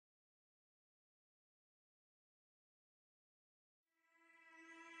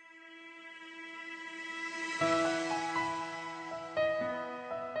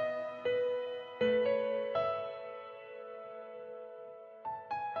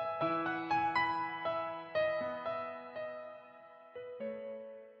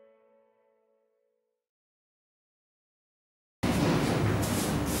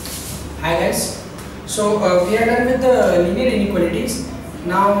guys. So we are done with the linear inequalities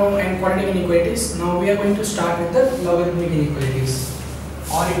now and quadratic inequalities. Now we are going to start with the logarithmic inequalities,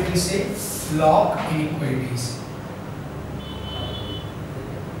 or you can say log inequalities.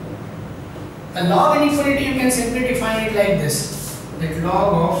 A log inequality, you can simply define it like this: that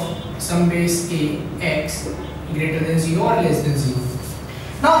log of some base a x greater than 0 or less than 0.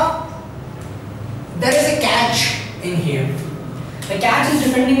 Now there is a catch in here. The catch is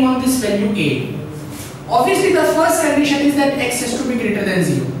depending on this value a. Obviously the first condition is that x has to be greater than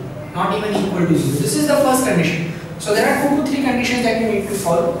 0, not even equal to 0. This is the first condition. So there are 2 to 3 conditions that you need to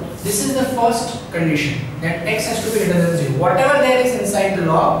follow. This is the first condition, that x has to be greater than 0. Whatever there is inside the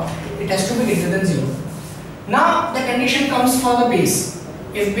log, it has to be greater than 0. Now the condition comes for the base.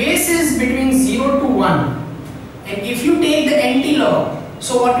 If base is between 0 to 1, and if you take the anti-log,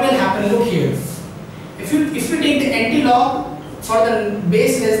 so what will happen? Look here. If you take the anti-log for the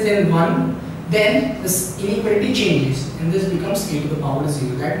base less than 1, then this inequality changes and this becomes a to the power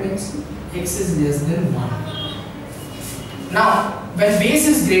 0. That means x is less than 1. Now when base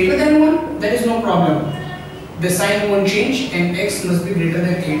is greater than 1, there is no problem. The sign won't change and x must be greater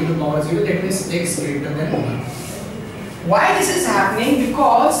than a to the power 0. That means x greater than 1. Why this is happening?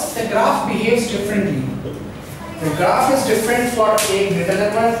 Because the graph behaves differently. The graph is different for a greater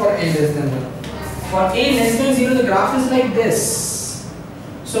than 1, for a less than 1. For a less than 0, the graph is like this.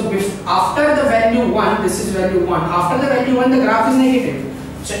 So after the value 1, this is value 1. After the value 1, the graph is negative.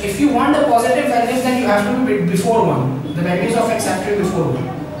 So if you want the positive values, then you have to be before 1. The values of x have to be before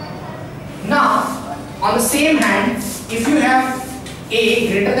 1. Now, on the same hand, if you have a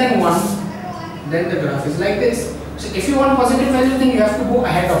greater than 1, then the graph is like this. So if you want positive values, then you have to go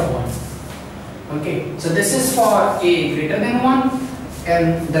ahead of 1. Okay, so this is for a greater than 1,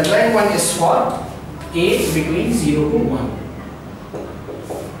 and the right one is for a between 0 to 1.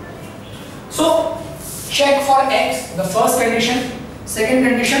 So check for x, the first condition. Second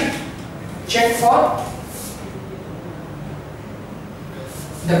condition, check for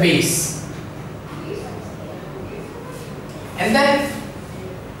the base. And then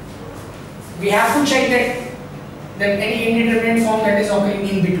we have to check that any indeterminate form that is occurring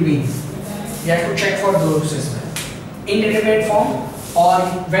in between. You have to check for those as well. Indeterminate form, or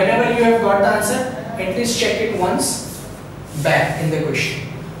whenever you have got the answer, at least check it once back in the question.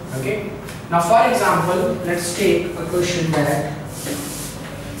 Okay. Now for example, let's take a question back.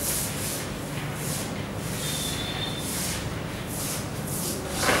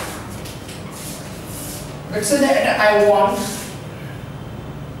 Let's say that I want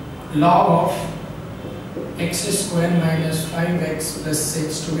log of x square minus 5x plus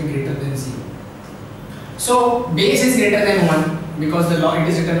 6 to be greater than 0. So base is greater than 1 because the log, it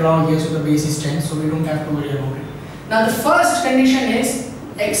is written wrong here, so the base is 10, so we don't have to worry about it. Now the first condition is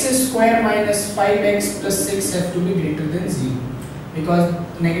x square minus 5x plus 6 have to be greater than 0 because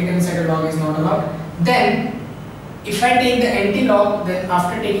negative inside a log is not allowed. Then if I take the anti-log, then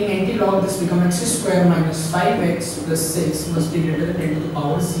after taking anti-log, this becomes x square minus 5x plus 6 must be greater than 10 to the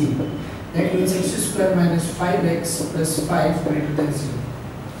power 0. That means x square minus 5x plus 5 greater than 0.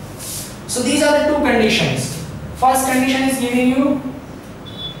 So these are the 2 conditions. First condition is giving you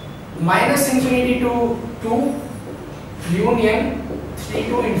minus infinity to 2 union 3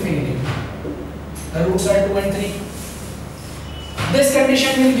 to infinity. The roots are 2 and 3. This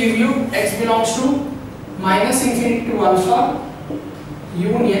condition will give you x belongs to minus infinity to alpha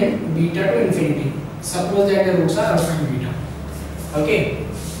union beta to infinity. Suppose that the roots are alpha and beta. Okay.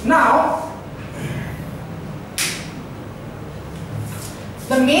 Now,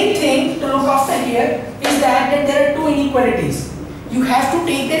 the main thing to look after here is that there are 2 inequalities. You have to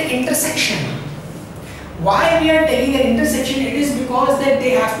take their intersection. Why we are taking an intersection? It is because that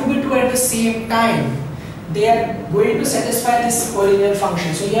they have to be 2 at the same time. They are going to satisfy this polynomial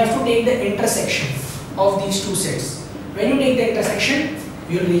function. So you have to take the intersection of these 2 sets. When you take the intersection,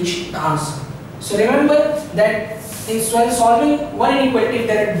 you will reach the answer. So remember that when solving one inequality, if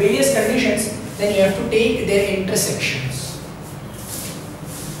there are various conditions, then you have to take their intersections.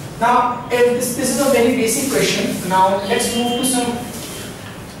 Now, if this is a very basic question. Now let's move to some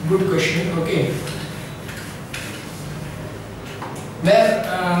good question. Okay. Where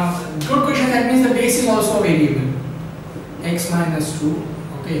good question, that means the base is also a variable. X minus 2,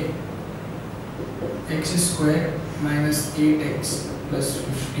 okay. X square minus 8x plus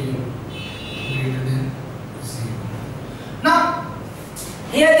 15 greater than 0. Now,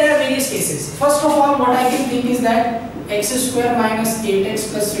 here there are various cases. First of all, what I can think is that x square minus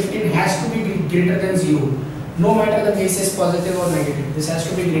 8x plus 15 has to be greater than 0. No matter the base is positive or negative, this has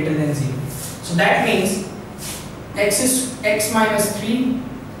to be greater than 0. So that means x minus 3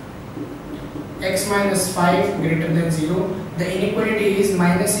 x minus 5 greater than 0. The inequality is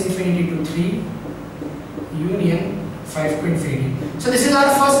minus infinity to 3 union 5 to infinity. So this is our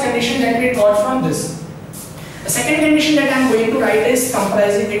first condition that we got from this. The second condition that I am going to write is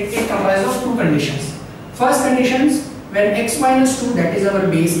comprises of two conditions. First conditions, when x minus 2, that is our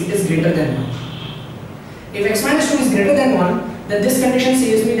base, it is greater than 1. If x minus 2 is greater than 1, then this condition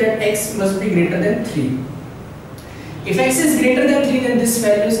says me that x must be greater than 3. If x is greater than 3, then this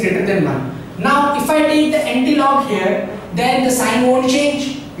value is greater than 1. Now if I take the antilog here, then the sign won't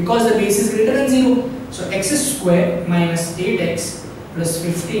change because the base is greater than 0. So x square minus 8x plus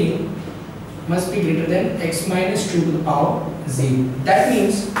 15 must be greater than x minus 2 to the power 0. That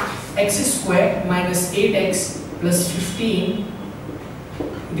means x square minus 8x plus 15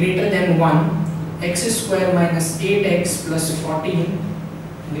 greater than 1, x square minus 8x plus 14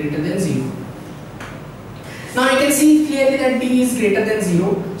 greater than 0. Now you can see clearly that b is greater than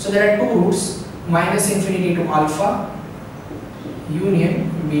 0. So there are two roots, minus infinity to alpha union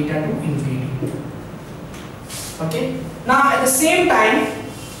beta to infinity. Okay. Now at the same time,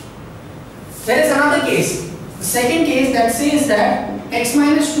 there is another case. The second case that says that x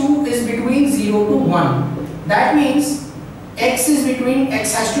minus 2 is between 0 to 1. That means x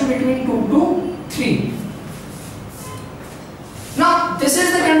has to be between 2 to 3. Now this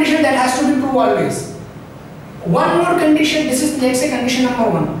is the condition that has to be true always. One more condition, this is let's say condition number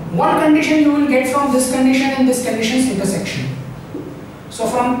 1. One condition you will get from this condition and this condition's intersection. So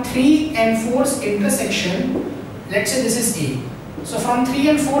from 3 and 4's intersection, let's say this is A. So from 3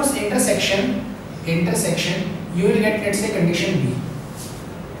 and 4's intersection, you will get, let's say, condition B.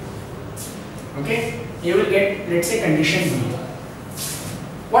 Okay, you will get, let's say, condition B.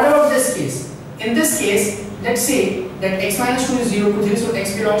 What about this case? In this case, let's say that x minus 2 is 0 to 3, so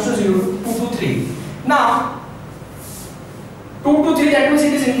x belongs to 0, 2 to 3. Now 2 to 3, that means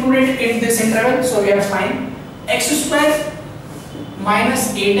it is included in this interval, so we are fine. X square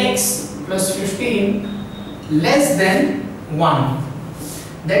minus 8x plus 15 less than 1.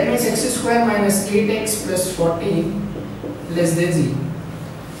 That means x square minus 8x plus 14 less than 0.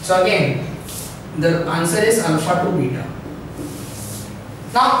 So again, the answer is alpha to beta.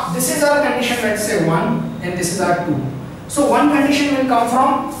 Now this is our condition, let's say 1, and this is our 2. So one condition will come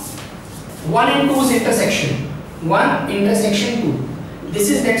from 1 and 2's intersection. 1 intersection 2. This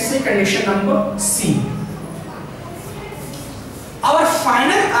is, let's say, condition number C. Our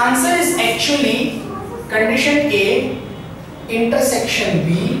final answer is actually condition A intersection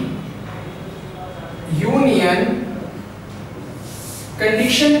B union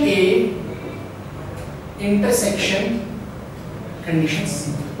condition A intersection condition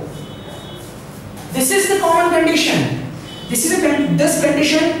C. This is the common condition. This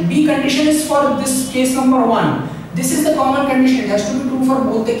condition, B condition, is for this case number 1. This is the common condition. It has to be true for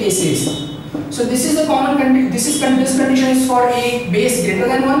both the cases. So this is the common condition. This condition is for a base greater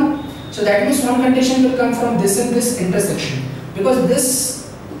than 1. So that means one condition will come from this and this intersection, because this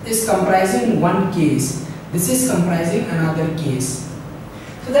is comprising one case. This is comprising another case.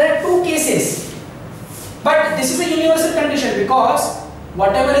 So there are two cases, but this is a universal condition because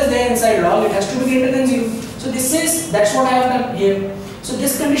whatever is there inside log, it has to be greater than 0. So that's what I have done here. So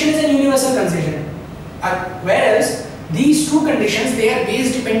this condition is a universal condition, whereas these two conditions, they are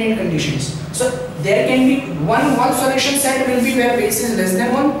base dependent conditions. So there can be one solution set will be where base is less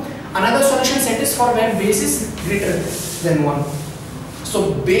than 1. Another solution set is for where base is greater than 1.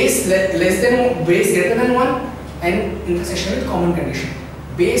 So base greater than 1 and intersection with common condition.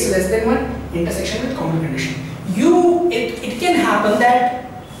 Base less than 1, intersection with common condition. It can happen that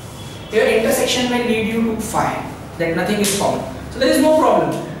your intersection may lead you to 5, that nothing is common. So there is no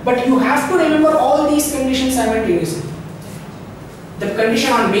problem. But you have to remember all these conditions simultaneously. The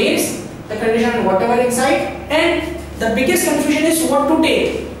condition on base, the condition on whatever inside, and the biggest confusion is what to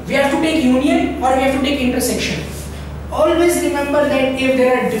take. We have to take union or we have to take intersection. Always remember that if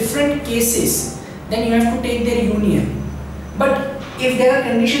there are different cases, then you have to take their union. But if there are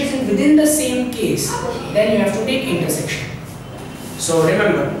conditions within the same case, then you have to take intersection. So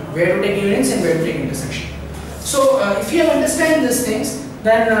remember where to take unions and where to take intersection. So if you understand these things,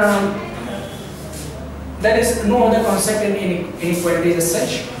 then there is no other concept in inequalities as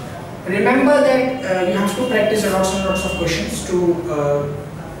such. Remember that you have to practice lots and lots of questions to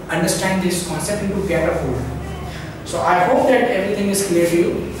understand this concept and to get a hold. So I hope that everything is clear to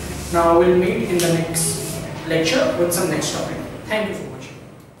you. Now we'll meet in the next lecture with some next topic. Thank you for watching.